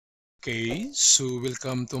Okay, so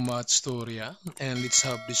welcome to Mathstoria and let's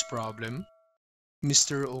have this problem.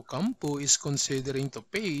 Mr. Ocampo is considering to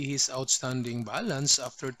pay his outstanding balance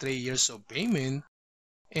after 3 years of payment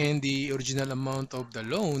and the original amount of the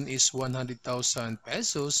loan is 100,000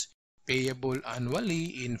 pesos payable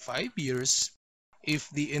annually in 5 years. If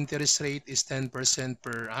the interest rate is 10%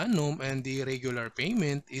 per annum and the regular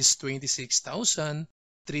payment is 26,379.75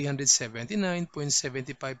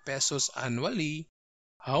 pesos annually,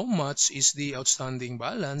 how much is the outstanding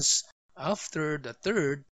balance after the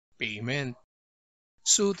third payment?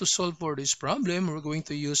 So to solve for this problem, we're going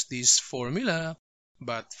to use this formula.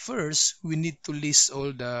 But first, we need to list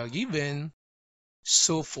all the given.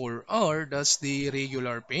 So for R, that's the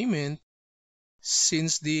regular payment.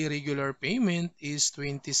 Since the regular payment is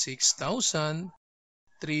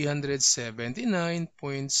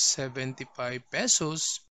 26,379.75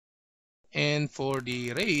 pesos, and for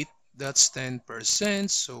the rate, that's 10%.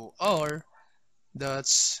 So R,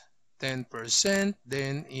 that's 10%.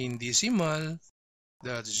 Then in decimal,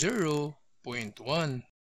 that's 0.1.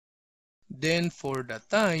 Then for the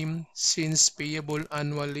time, since payable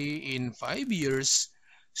annually in 5 years,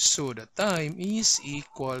 so the time is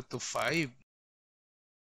equal to 5.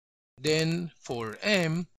 Then for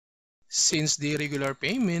M, since the regular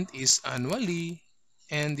payment is annually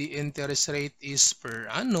and the interest rate is per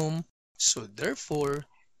annum, so therefore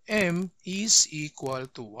M is equal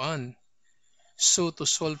to 1. So to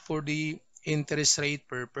solve for the interest rate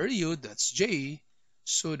per period, that's J,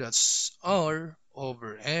 so that's R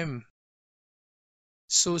over M.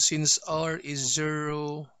 So since R is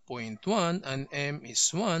 0.1 and M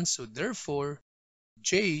is 1, so therefore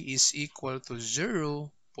J is equal to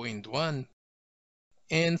 0.1.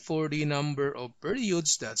 And for the number of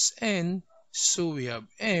periods, that's N, so we have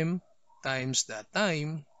M times the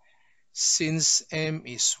time. Since M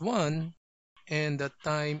is 1 and the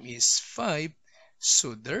time is 5,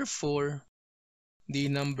 so therefore the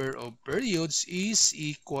number of periods is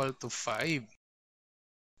equal to 5.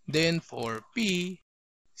 Then for P,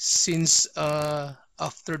 since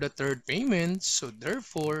after the third payment, so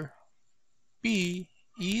therefore P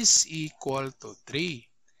is equal to 3.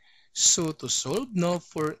 So to solve now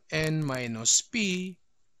for N minus P,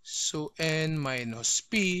 so N minus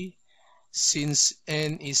P, since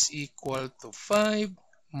N is equal to 5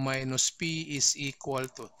 minus P is equal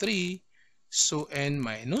to 3, so N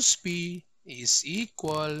minus P is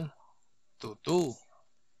equal to 2.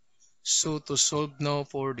 So to solve now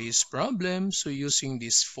for this problem, so using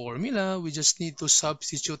this formula, we just need to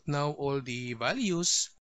substitute now all the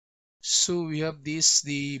values. So we have this,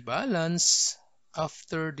 the balance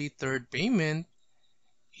after the third payment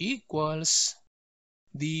equals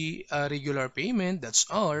the regular payment, that's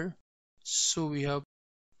R. So we have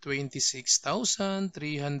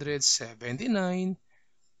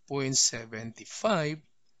 26,379.75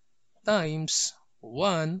 times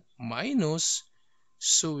 1 minus,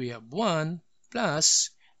 so we have 1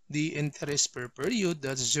 plus the interest per period,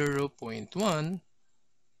 that's 0.1,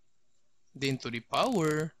 then to the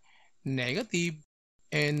power negative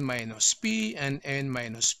N minus P, and N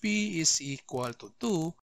minus P is equal to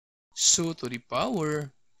 2, so to the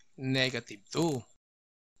power negative 2.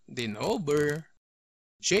 Then over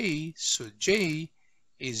J, so J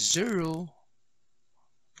is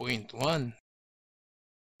 0.1.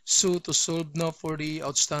 So to solve now for the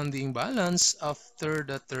outstanding balance after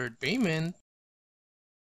the third payment,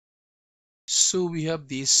 so we have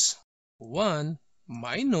this 1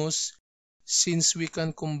 minus, since we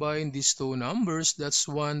can combine these two numbers, that's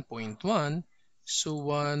 1.1. So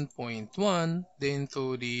 1.1 then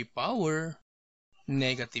to the power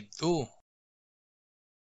negative 2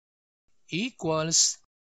 equals,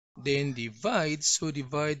 then divide, so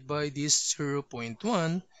divide by this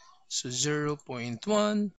 0.1, so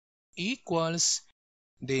 0.1 equals,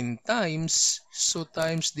 then times, so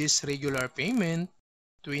times this regular payment,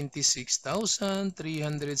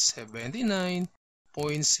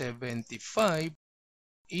 26,379.75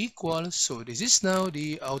 equals, so this is now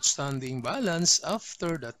the outstanding balance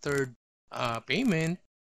after the third payment,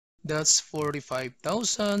 that's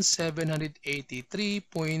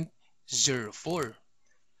 45,783.04.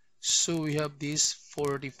 So we have this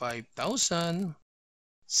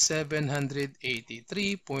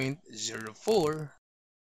 45,783.04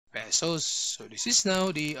 pesos. So this is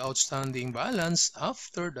now the outstanding balance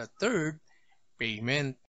after the third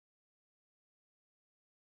payment.